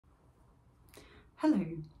Hello,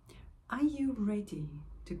 are you ready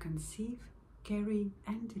to conceive, carry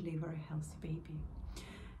and deliver a healthy baby?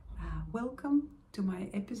 Welcome to my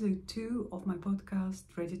episode 2 of my podcast,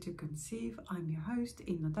 Ready to Conceive. I'm your host,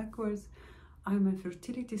 Duckworth. I'm a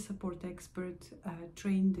fertility support expert,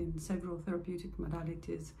 trained in several therapeutic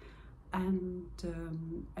modalities and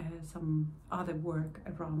some other work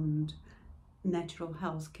around natural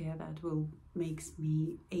health care that makes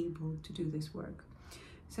me able to do this work.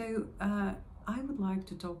 So I would like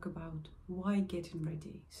to talk about why getting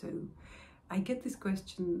ready. So I get this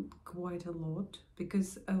question quite a lot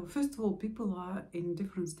because first of all, people are in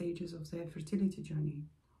different stages of their fertility journey.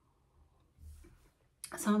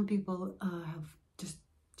 Some people have just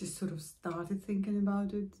sort of started thinking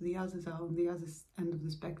about it. The others are on the other end of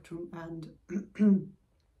the spectrum and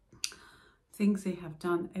think they have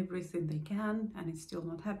done everything they can and it's still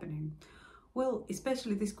not happening. Well,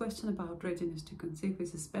 especially this question about readiness to conceive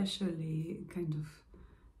is especially kind of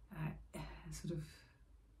sort of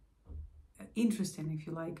interesting, if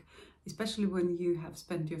you like, especially when you have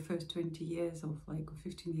spent your first 20 years of or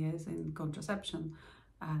 15 years in contraception.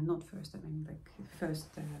 Not first, I mean like first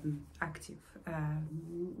active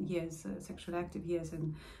years, sexually active years,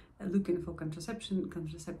 and looking for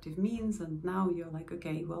contraceptive means, and now you're like,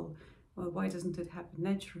 okay, well, why doesn't it happen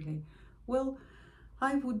naturally? Well,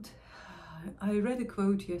 I read a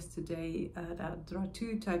quote yesterday that there are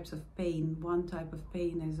two types of pain. One type of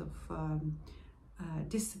pain is of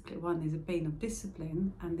discipline. One is a pain of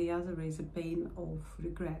discipline, and the other is a pain of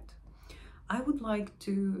regret. I would like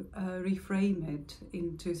to reframe it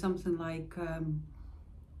into something like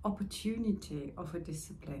opportunity of a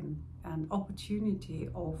discipline and opportunity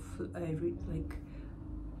of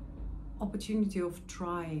opportunity of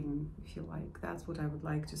trying, if you like. That's what I would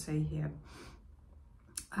like to say here.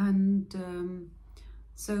 And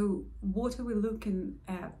so what are we looking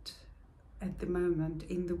at the moment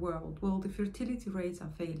in the world? Well, the fertility rates are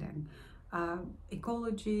failing.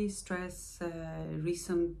 Ecology, stress,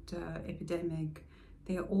 recent epidemic,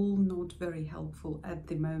 they are all not very helpful at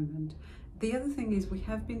the moment. The other thing is we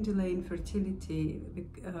have been delaying fertility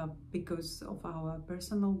because of our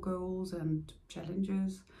personal goals and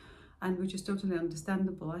challenges, and which is totally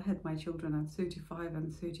understandable. I had my children at 35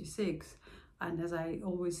 and 36. And as I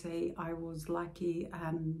always say, I was lucky,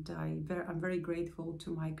 and I'm very grateful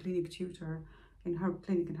to my clinic tutor in her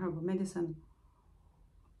clinic in herbal medicine,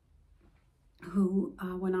 who,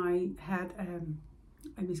 when I had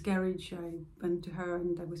a miscarriage, I went to her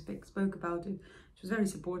and we spoke about it. She was very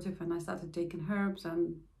supportive, and I started taking herbs,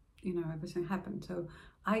 and everything happened. So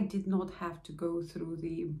I did not have to go through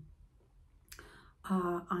the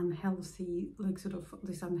unhealthy,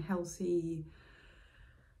 this unhealthy.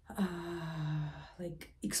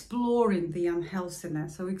 Exploring the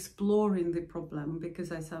unhealthiness, so exploring the problem,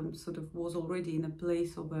 because I was already in a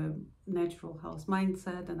place of a natural health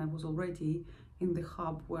mindset, and I was already in the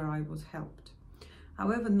hub where I was helped.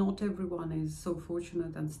 However, not everyone is so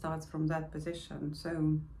fortunate and starts from that position.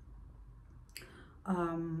 So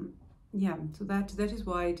so that is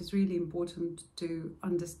why it is really important to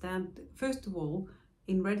understand, first of all,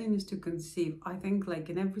 in readiness to conceive, I think like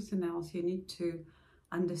in everything else, you need to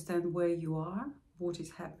understand where you are, what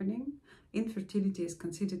is happening. Infertility is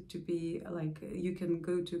considered to be like, you can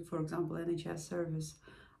go to, for example, NHS service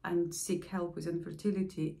and seek help with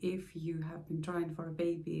infertility if you have been trying for a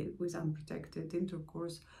baby with unprotected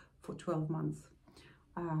intercourse for 12 months.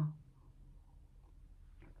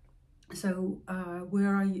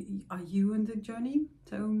 Where are you in the journey?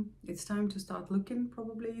 So it's time to start looking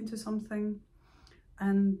probably into something.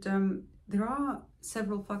 And there are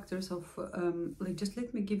several factors of, just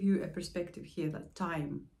let me give you a perspective here, that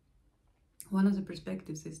time. One of the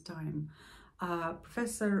perspectives is time.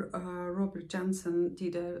 Professor Robert Johnson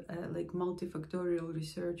did a multifactorial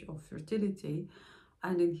research of fertility,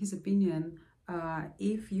 and in his opinion,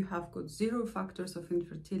 if you have got 0 factors of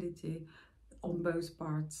infertility on both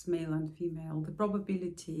parts, male and female, the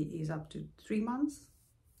probability is up to 3 months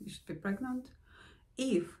you should be pregnant.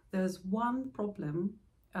 If there's one problem,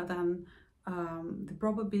 then the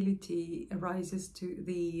probability arises to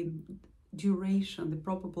the duration, the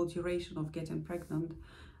probable duration of getting pregnant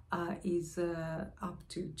is up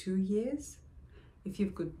to 2 years. If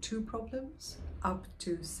you've got 2 problems, up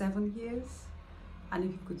to 7 years. And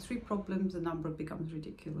if you've got 3 problems, the number becomes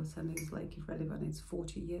ridiculous and it's irrelevant, it's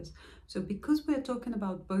 40 years. So because we're talking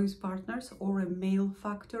about both partners, or a male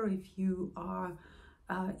factor if you are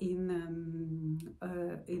in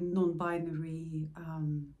non-binary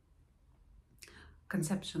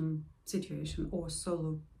conception situation or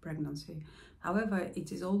solo pregnancy. However,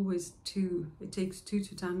 it is always 2, it takes 2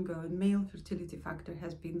 to tango, and male fertility factor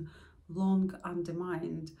has been long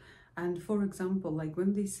undermined. And for example, like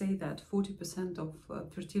when they say that 40% of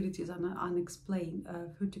fertility is unexplained,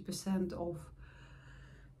 30% of,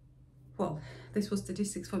 well, this was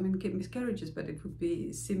statistics for miscarriages, but it would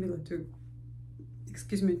be similar to,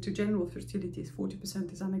 excuse me, to general fertility.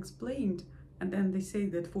 40% is unexplained, and then they say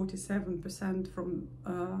that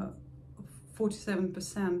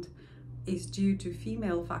 47% is due to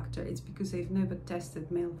female factor. It's because they've never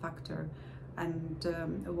tested male factor, and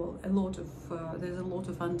well, there's a lot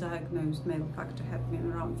of undiagnosed male factor happening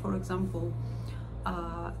around. For example,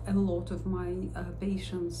 a lot of my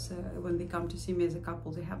patients, when they come to see me as a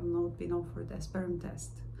couple, they have not been offered a sperm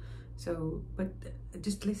test. So, but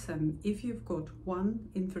just listen, if you've got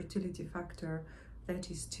one infertility factor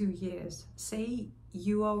that is 2 years, say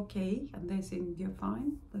you are okay and they're saying you're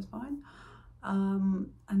fine, that's fine,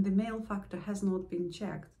 and the male factor has not been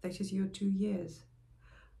checked, that is your 2 years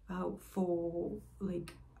for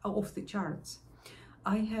like off the charts.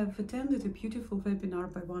 I have attended a beautiful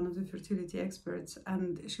webinar by one of the fertility experts,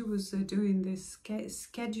 and she was doing this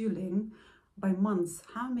scheduling by months,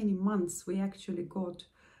 how many months we actually got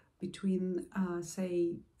between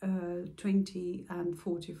say 20 and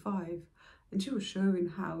 45, and she was showing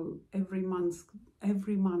how every month,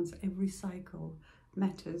 every cycle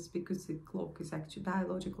matters, because the clock is actually,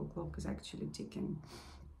 biological clock is actually ticking.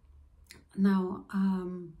 Now,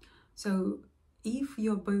 so if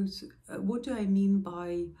you're both, what do I mean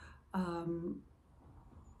by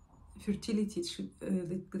fertility?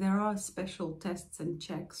 There are special tests and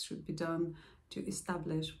checks should be done to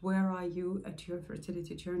establish where are you at your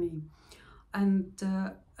fertility journey. And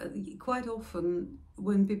quite often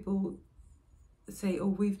when people say, oh,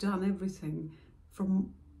 we've done everything,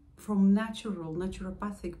 from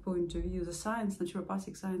naturopathic point of view, the science,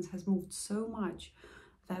 naturopathic science has moved so much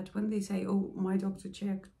that when they say, oh, my doctor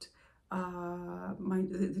checked,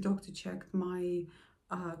 the doctor checked my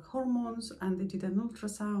hormones, and they did an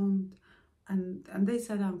ultrasound, and they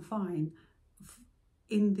said I'm fine.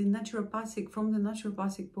 From the naturopathic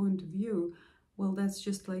point of view, well, that's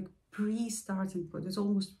just like pre-starting point. It's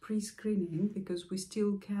almost pre-screening, because we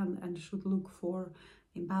still can and should look for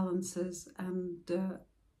imbalances and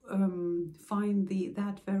find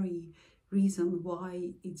that very reason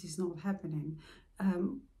why it is not happening.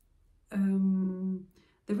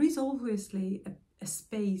 There is obviously a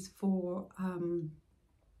space for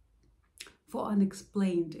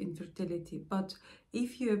unexplained infertility, but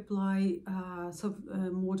if you apply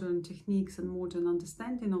modern techniques and modern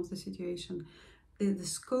understanding of the situation, the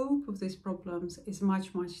scope of these problems is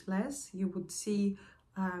much less. You would see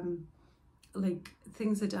like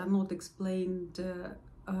things that are not explained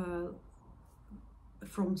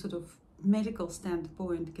from sort of medical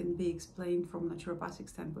standpoint can be explained from naturopathic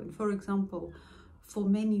standpoint. For example, for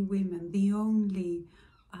many women, the only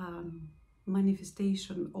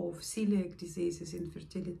manifestation of celiac disease is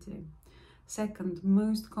infertility. Second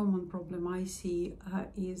most common problem I see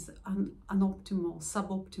is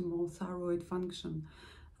suboptimal thyroid function.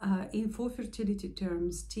 For fertility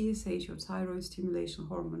terms, TSH, or thyroid stimulation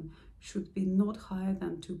hormone, should be not higher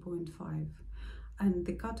than 2.5, and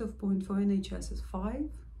the cutoff point for NHS is 5,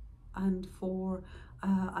 and for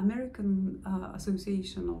American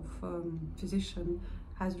Association of Physicians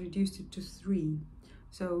has reduced it to 3.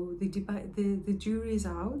 So the jury is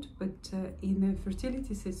out, but in the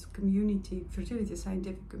fertility scientific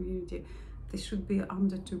community, this should be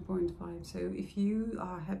under 2.5. So if you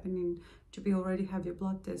are happening to be already have your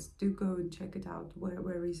blood test, do go and check it out.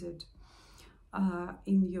 Where is it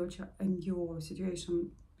in your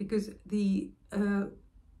situation? Because the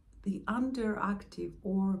underactive,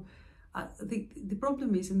 or the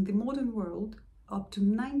problem is, in the modern world, up to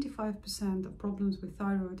 95% of problems with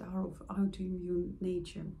thyroid are of autoimmune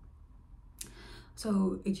nature.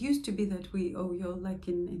 So it used to be that you're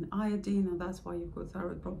lacking in iodine and that's why you've got a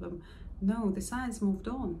thyroid problem. No, the science moved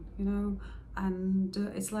on, you know, and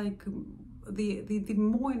it's like the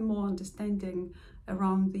more and more understanding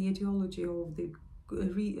around the etiology of the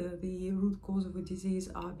root cause of a disease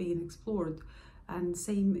are being explored. And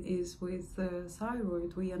same is with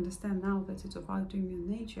thyroid. We understand now that it's of autoimmune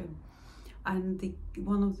nature. And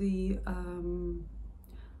one of the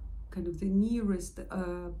kind of the nearest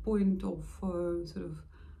point of sort of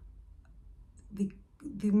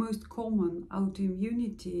the most common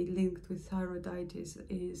autoimmunity linked with thyroiditis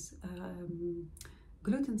is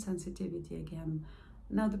gluten sensitivity again.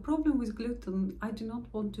 Now, the problem with gluten, I do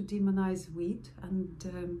not want to demonize wheat, and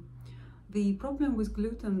the problem with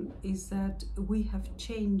gluten is that we have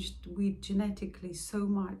changed wheat genetically so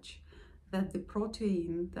much that the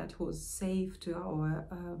protein that was safe to our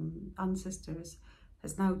ancestors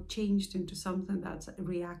has now changed into something that's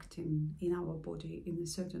reacting in our body in a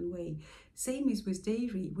certain way. Same is with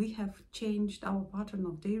dairy. We have changed our pattern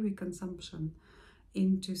of dairy consumption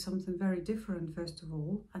into something very different, first of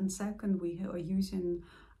all, and second, we are using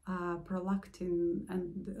prolactin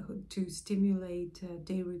and to stimulate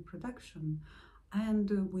dairy production, and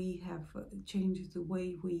we have changed the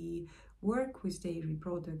way we work with dairy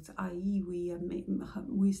products, i.e.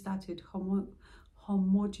 we started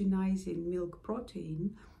homogenizing milk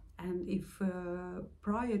protein, and if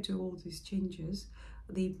prior to all these changes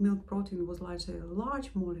the milk protein was largely a large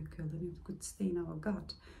molecule and it could stay in our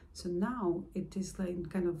gut, so now it is like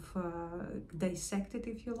kind of dissected,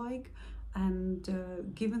 if you like, and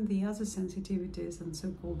given the other sensitivities and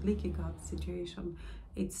so-called leaky gut situation,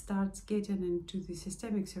 it starts getting into the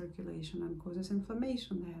systemic circulation and causes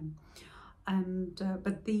inflammation then. And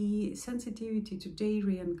but the sensitivity to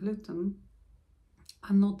dairy and gluten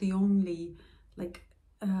are not the only, like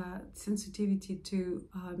sensitivity to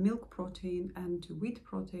milk protein and to wheat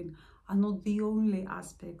protein are not the only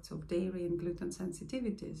aspects of dairy and gluten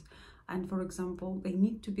sensitivities. And for example, they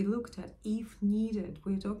need to be looked at if needed.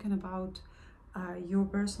 We're talking about your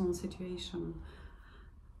personal situation,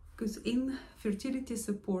 because in fertility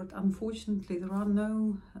support, unfortunately,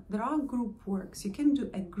 there are group works. You can do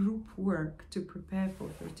a group work to prepare for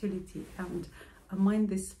fertility, and mind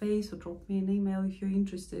this space or drop me an email if you're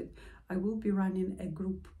interested. I will be running a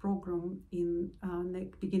group program in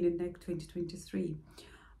beginning next 2023,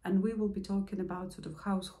 and we will be talking about sort of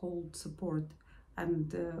household support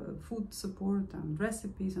and food support and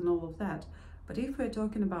recipes and all of that. But if we're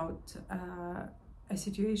talking about a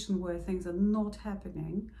situation where things are not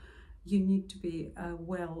happening, you need to be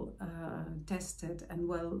well tested, and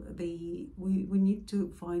we need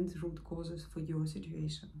to find the root causes for your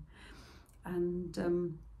situation. And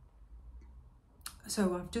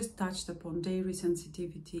so I've just touched upon dairy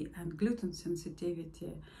sensitivity and gluten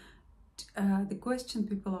sensitivity. The question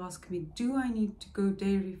people ask me, do I need to go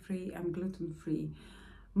dairy-free and gluten-free?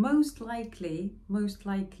 Most likely,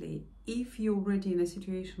 if you're already in a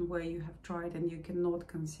situation where you have tried and you cannot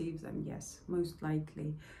conceive, then yes, most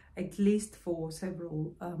likely, at least for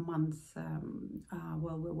several months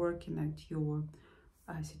while we're working at your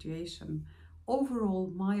situation.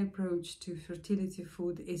 Overall, my approach to fertility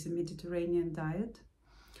food is a Mediterranean diet,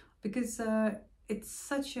 because it's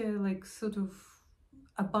such a like sort of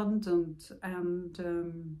abundant and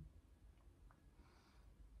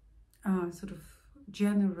sort of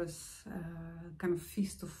generous kind of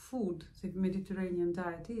feast of food the Mediterranean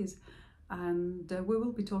diet is, and we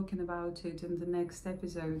will be talking about it in the next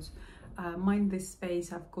episodes. Mind this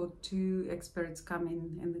space, I've got 2 experts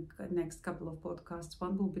coming in the next couple of podcasts.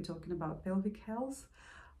 One will be talking about pelvic health,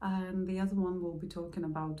 and the other one will be talking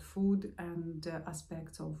about food and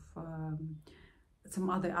aspects of some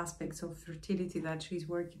other aspects of fertility that she's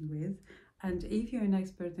working with. And if you're an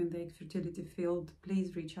expert in the fertility field,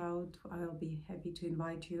 please reach out. I'll be happy to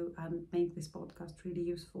invite you and make this podcast really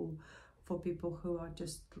useful for people who are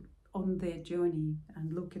just on their journey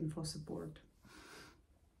and looking for support.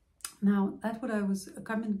 Now, that's what I was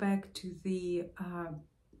coming back to the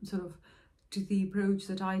to the approach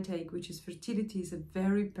that I take, which is fertility is a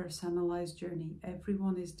very personalized journey.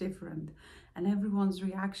 Everyone is different and everyone's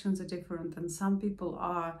reactions are different. And some people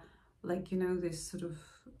are like, you know, this sort of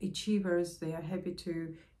achievers. They are happy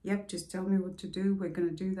to, yep, just tell me what to do, we're going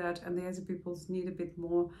to do that. And the other people need a bit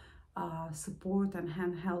more support and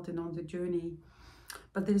hand-holding on the journey.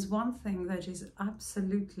 But there's one thing that is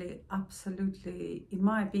absolutely, in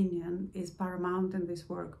my opinion, is paramount in this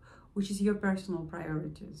work, which is your personal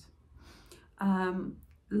priorities.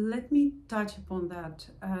 Let me touch upon that.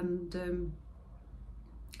 And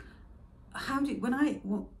how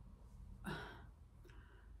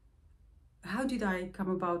did I come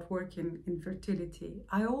about working in fertility?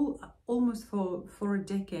 Almost for a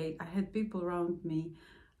decade, I had people around me,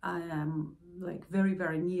 like very,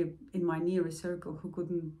 very near, in my nearest circle, who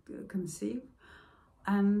couldn't conceive.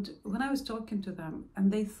 And when I was talking to them,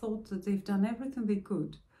 and they thought that they've done everything they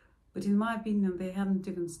could, but in my opinion, they hadn't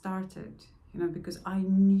even started, you know, because I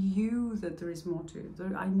knew that there is more to it.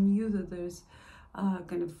 I knew that there's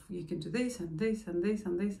kind of, you can do this and this and this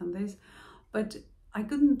and this and this, but I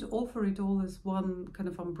couldn't offer it all as one kind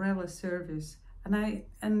of umbrella service. And I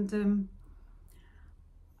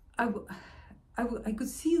could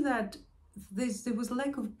see that there was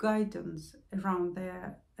lack of guidance around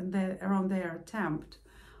their attempt,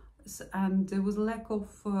 and there was lack of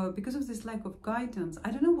because of this lack of guidance.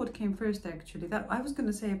 I don't know what came first, actually. That I was going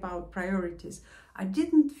to say about priorities. I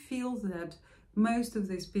didn't feel that most of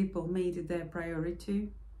these people made it their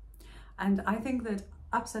priority, and I think that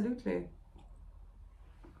absolutely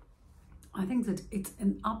I think that it's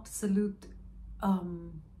an absolute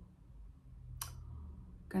kind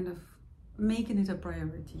of making it a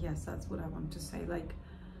priority. Yes, that's what I want to say. Like,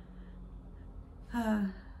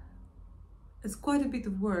 it's quite a bit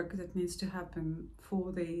of work that needs to happen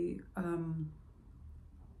for the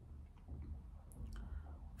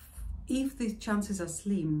if the chances are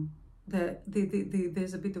slim,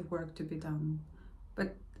 there's a bit of work to be done,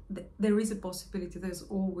 but there is a possibility. There's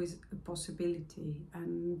always a possibility,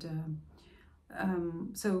 and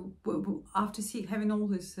so after having all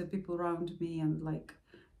these people around me and like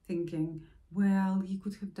thinking, well, you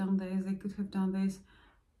could have done this, they could have done this,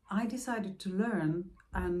 I decided to learn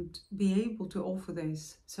and be able to offer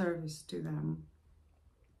this service to them,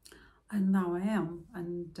 and now I am,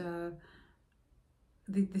 and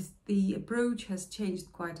the approach has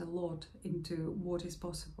changed quite a lot into what is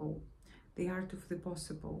possible, the art of the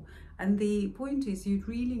possible. And the point is, you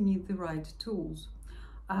really need the right tools.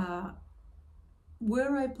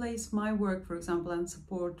 Where I place my work, for example, and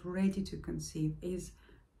support Ready2Conceive is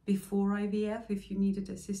before IVF, if you needed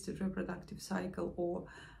assisted reproductive cycle, or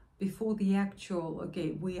before the actual,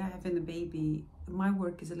 okay, we are having a baby. My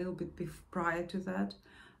work is a little bit prior to that.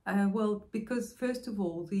 Well, because first of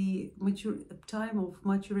all, the time of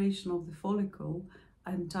maturation of the follicle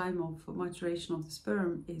and time of maturation of the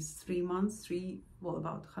sperm is 3 months,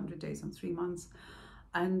 about 100 days and 3 months.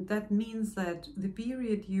 And that means that the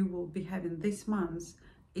period you will be having this month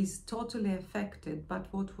is totally affected by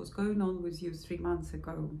what was going on with you 3 months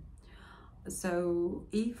ago. So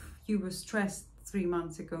if you were stressed 3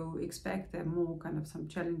 months ago, expect there more kind of some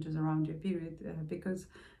challenges around your period, because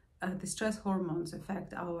the stress hormones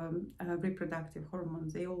affect our reproductive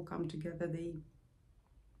hormones. They all come together. They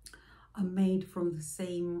are made from the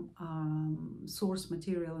same source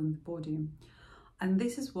material in the body. And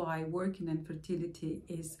this is why working in fertility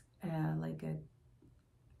is like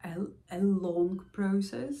a long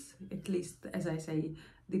process. At least, as I say,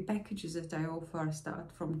 the packages that I offer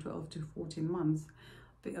start from 12 to 14 months,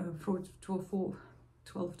 12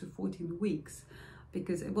 to 14 weeks.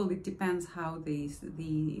 Because, well, it depends how the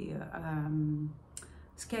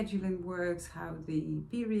scheduling works, how the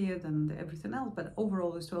period and everything else, but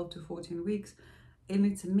overall it's 12 to 14 weeks, and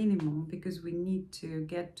it's a minimum because we need to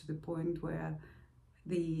get to the point where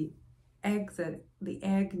the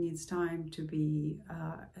egg needs time to be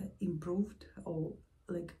improved or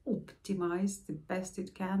like optimized the best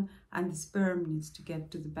it can, and the sperm needs to get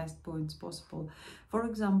to the best points possible. For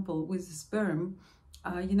example, with the sperm,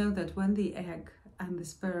 you know that when the egg and the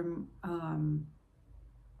sperm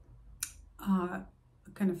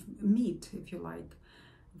kind of meet, if you like,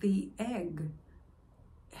 the egg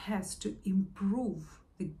has to improve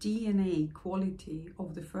the DNA quality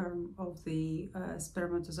of the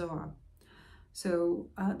spermatozoa. So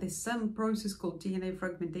there's some process called DNA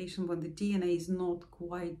fragmentation when the DNA is not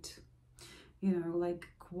quite,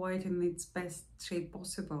 quite in its best shape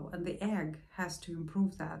possible, and the egg has to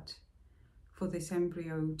improve that for this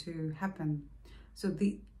embryo to happen. So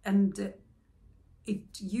it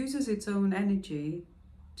uses its own energy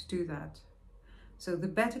to do that. So the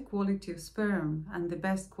better quality of sperm and the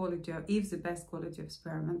best quality of, if the best quality of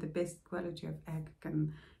sperm and the best quality of egg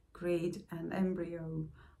can create an embryo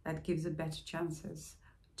that gives a better chances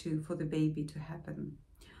for the baby to happen.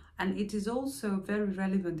 And it is also very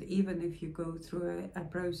relevant even if you go through a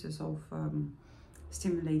process of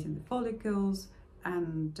stimulating the follicles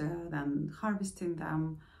and then harvesting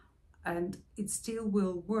them, and it still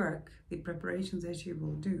will work. The preparations that you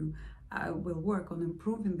will do will work on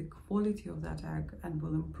improving the quality of that egg and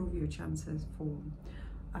will improve your chances for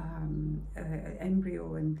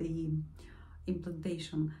embryo and the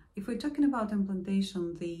implantation. If we're talking about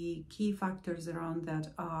implantation, the key factors around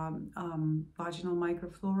that are vaginal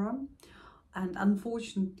microflora, and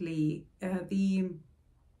unfortunately the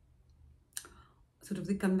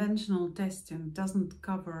conventional testing doesn't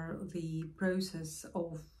cover the process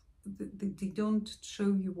of they don't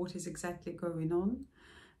show you what is exactly going on.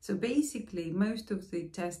 So basically most of the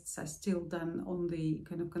tests are still done on the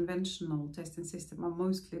kind of conventional testing system, are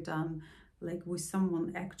mostly done like with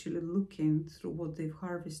someone actually looking through what they've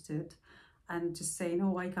harvested and just saying,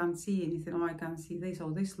 oh, I can't see anything, or I can't see this,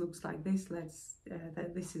 or this looks like this,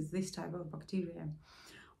 this is this type of bacteria.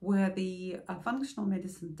 Where the functional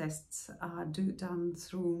medicine tests are done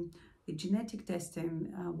through the genetic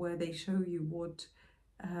testing, where they show you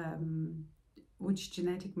which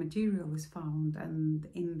genetic material is found and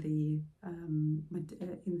in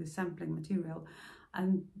the sampling material,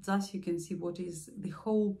 and thus you can see what is the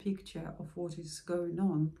whole picture of what is going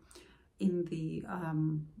on in the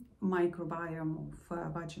microbiome of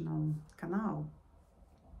vaginal canal.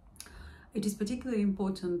 It is particularly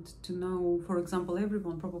important to know, for example,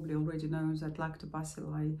 everyone probably already knows that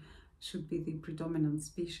lactobacilli should be the predominant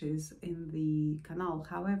species in the canal.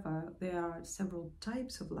 However, there are several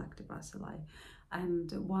types of lactobacilli,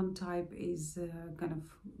 and one type is kind of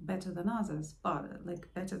better than others, but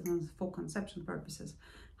like better than for conception purposes.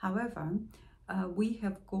 However, we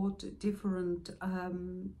have got different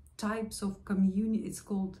types of community. It's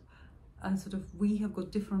called we have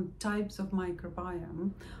got different types of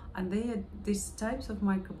microbiome, and these types of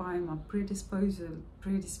microbiome are predisposed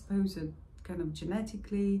kind of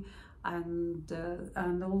genetically, and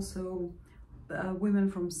also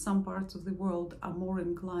women from some parts of the world are more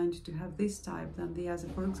inclined to have this type than the other.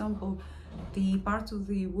 For example, the parts of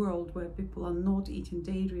the world where people are not eating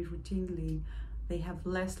dairy routinely, they have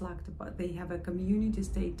less lactobacilli. They have a community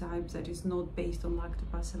state type that is not based on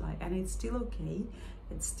lactobacilli, and it's still okay.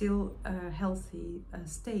 It's still a healthy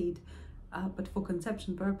state, but for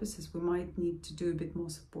conception purposes, we might need to do a bit more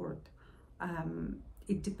support.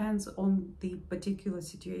 It depends on the particular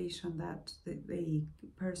situation that the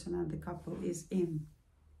person and the couple is in.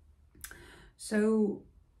 So,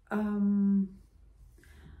 one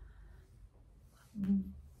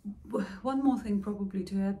more thing probably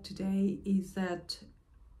to add today is that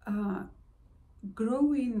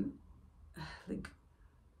growing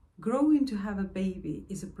to have a baby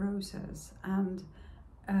is a process, and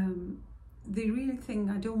the real thing,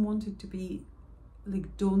 I don't want it to be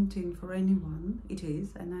like daunting for anyone. It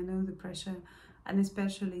is, and I know the pressure, and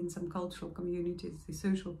especially in some cultural communities, the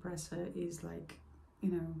social pressure is like,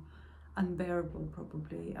 you know, unbearable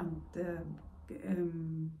probably, and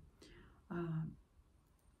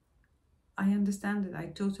I understand it, I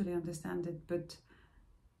totally understand it, but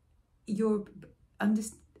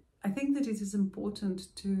I think that it is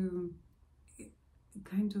important to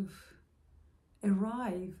kind of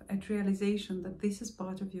arrive at realization that this is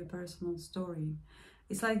part of your personal story.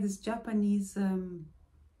 It's like this Japanese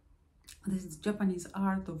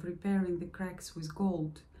art of repairing the cracks with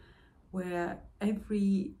gold, where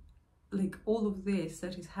all of this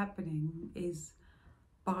that is happening is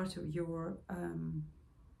part of your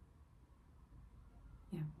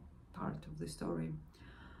part of the story.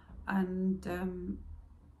 And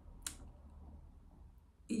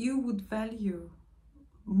you would value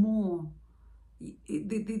more.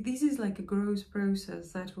 This is like a growth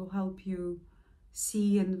process that will help you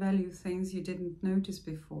see and value things you didn't notice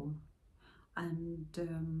before, and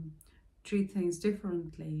treat things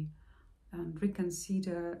differently, and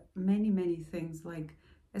reconsider many things. Like,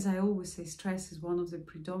 as I always say, stress is one of the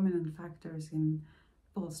predominant factors in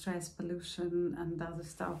stress, pollution and other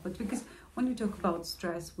stuff. But because when we talk about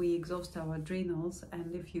stress, we exhaust our adrenals,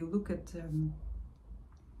 and if you look at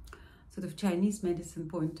sort of Chinese medicine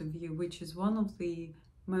point of view, which is one of the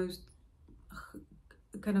most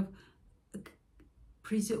kind of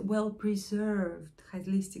well-preserved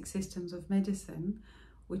holistic systems of medicine,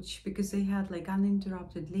 which, because they had like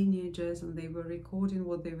uninterrupted lineages and they were recording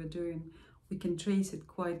what they were doing, we can trace it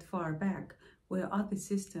quite far back, where other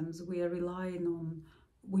systems we are relying on,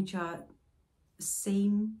 which are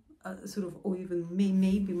same sort of, or even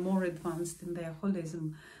maybe more advanced in their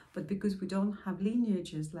holism, but because we don't have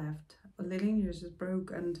lineages left, or the lineage is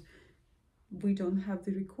broke, and we don't have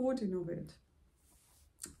the recording of it,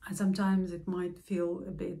 and sometimes it might feel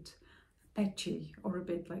a bit patchy or a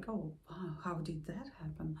bit like, oh wow, how did that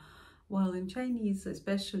happen? Well, in Chinese,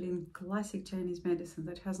 especially in classic Chinese medicine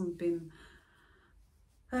that hasn't been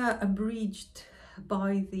abridged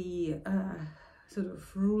by the sort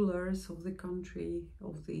of rulers of the country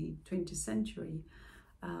of the 20th century,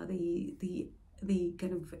 the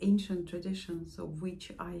kind of ancient traditions of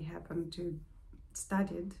which I happen to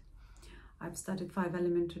studied. I've studied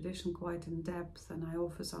 5-element tradition quite in depth, and I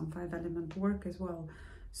offer some 5-element work as well.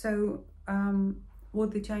 So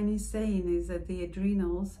what the Chinese saying is that the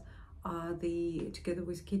adrenals are together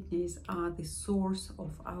with kidneys, are the source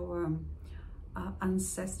of our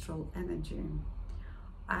ancestral energy.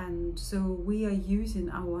 And so we are using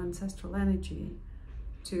our ancestral energy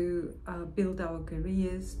to build our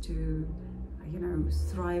careers, to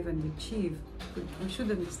thrive and achieve. But we should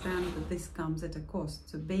understand that this comes at a cost.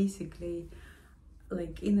 So basically,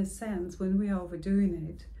 like, in a sense, when we are overdoing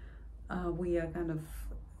it, we are kind of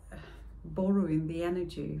borrowing the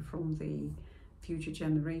energy from the future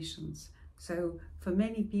generations. So for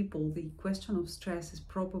many people, the question of stress is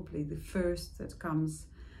probably the first that comes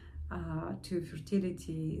to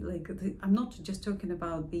fertility. Like, I'm not just talking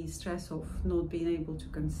about the stress of not being able to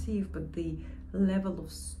conceive, but the level of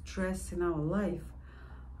stress in our life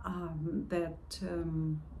that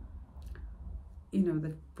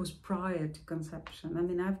that was prior to conception. I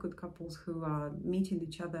mean, I've got couples who are meeting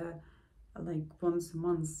each other like once a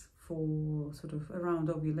month for sort of around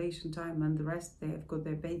ovulation time, and the rest they have got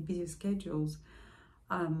their busy schedules.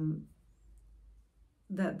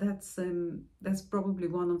 That's probably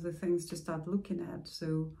one of the things to start looking at.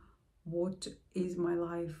 So what is my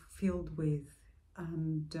life filled with?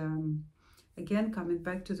 And again, coming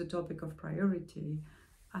back to the topic of priority,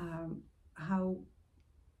 how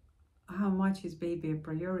much is baby a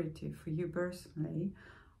priority for you personally,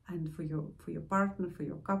 and for your partner, for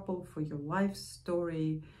your couple, for your life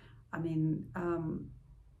story? I mean,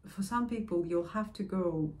 for some people you'll have to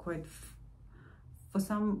go quite for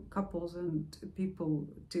some couples and people,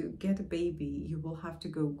 to get a baby you will have to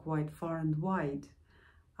go quite far and wide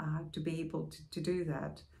to be able to do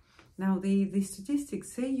that. Now the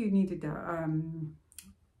statistics say you needed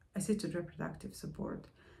assisted reproductive support.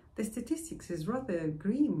 The statistics is rather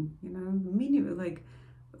grim, you know. Minimum, like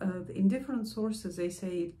in different sources they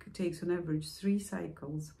say it takes on average 3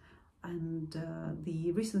 cycles, and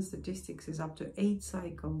the recent statistics is up to 8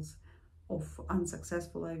 cycles of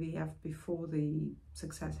unsuccessful IVF before the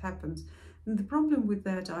success happens. And the problem with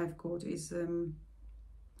that I've got is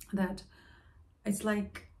that it's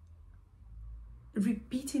like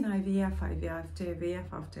repeating IVF after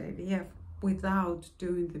IVF after IVF without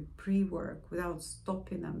doing the pre-work, without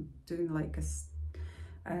stopping and doing like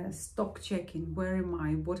a stock checking. Where am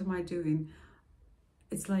I? What am I doing?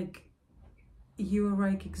 It's like you are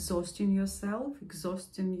like exhausting yourself,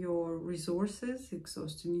 exhausting your resources,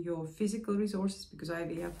 exhausting your physical resources, because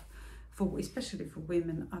IVF, especially for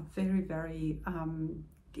women, are very, very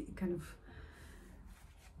kind of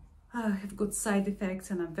have got side effects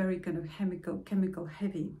and are very kind of chemical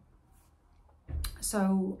heavy.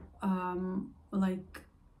 So like,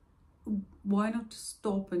 why not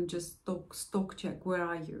stop and just stock check? Where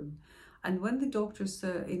are you? And when the doctors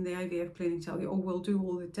in the IVF clinic tell you, oh, we'll do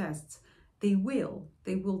all the tests, they will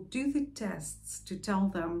do the tests to tell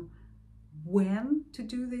them when to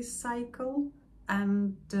do this cycle,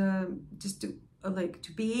 and just to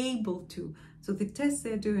to be able to. So the tests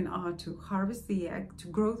they're doing are to harvest the egg, to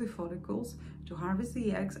grow the follicles, to harvest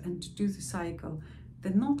the eggs, and to do the cycle.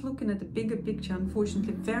 They're not looking at the bigger picture.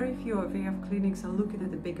 Unfortunately, very few IVF clinics are looking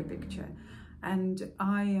at the bigger picture. And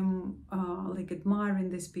I am like admiring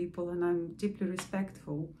these people, and I'm deeply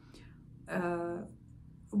respectful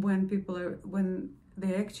when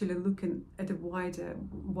they're actually looking at a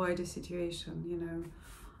wider situation, you know,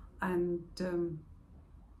 and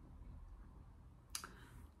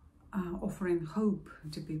offering hope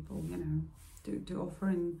to people, you know, to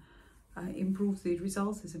offering improve the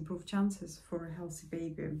results, improve chances for a healthy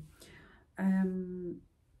baby.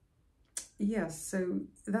 Yes, so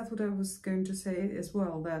that's what I was going to say as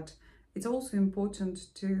well, that it's also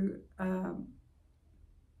important to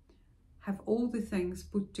have all the things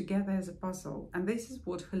put together as a puzzle. And this is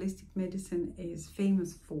what holistic medicine is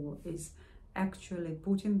famous for, is actually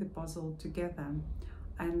putting the puzzle together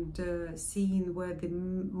and seeing where the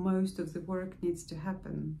most of the work needs to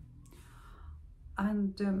happen.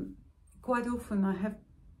 And quite often I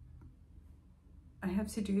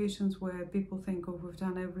have situations where people think, oh, we've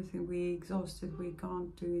done everything, we're exhausted, we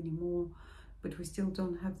can't do anymore, but we still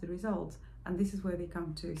don't have the results. And this is where they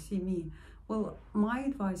come to see me. Well, my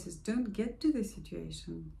advice is, don't get to this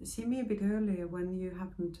situation. See me a bit earlier when you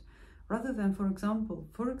haven't, rather than, for example,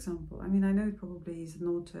 I mean, I know it probably is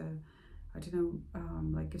not, I don't know,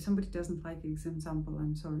 like if somebody doesn't like this example,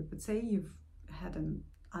 I'm sorry, but say you've had a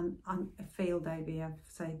failed IVF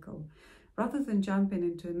cycle. Rather than jumping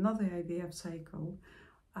into another IVF cycle,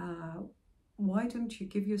 why don't you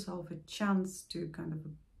give yourself a chance to kind of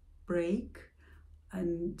a break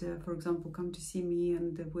and, for example, come to see me,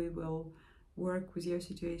 and we will work with your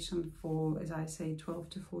situation for, as I say, 12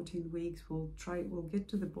 to 14 weeks. We'll get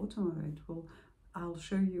to the bottom of it. I'll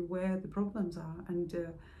show you where the problems are, and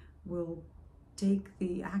we'll take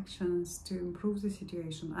the actions to improve the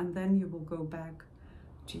situation, and then you will go back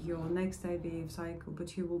to your next IVF cycle,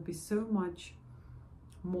 but you will be so much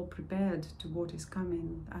more prepared to what is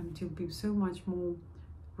coming, and you'll be so much more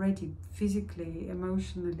ready physically,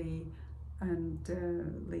 emotionally, and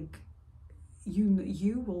like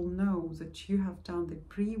you will know that you have done the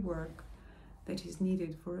pre-work that is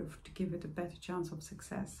needed to give it a better chance of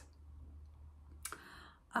success.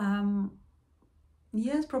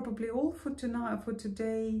 Yes, probably all for tonight, for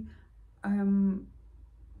today.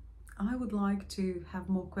 I would like to have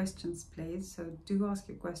more questions, please. So do ask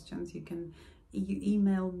your questions. You can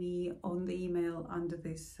email me on the email under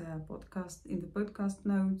this podcast, in the podcast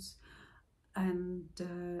notes, and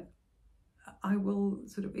I will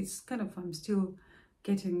sort of, it's kind of, I'm still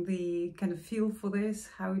getting the kind of feel for this,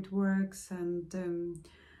 how it works, and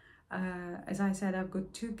As I said, I've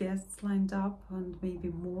got 2 guests lined up and maybe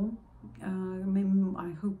more. Maybe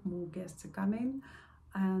I hope more guests are coming,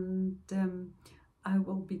 and I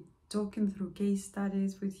will be talking through case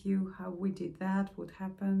studies with you, how we did that, what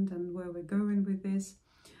happened, and where we're going with this,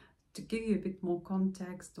 to give you a bit more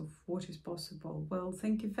context of what is possible. Well,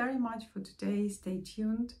 thank you very much for today. Stay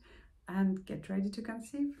tuned and get ready to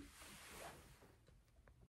conceive.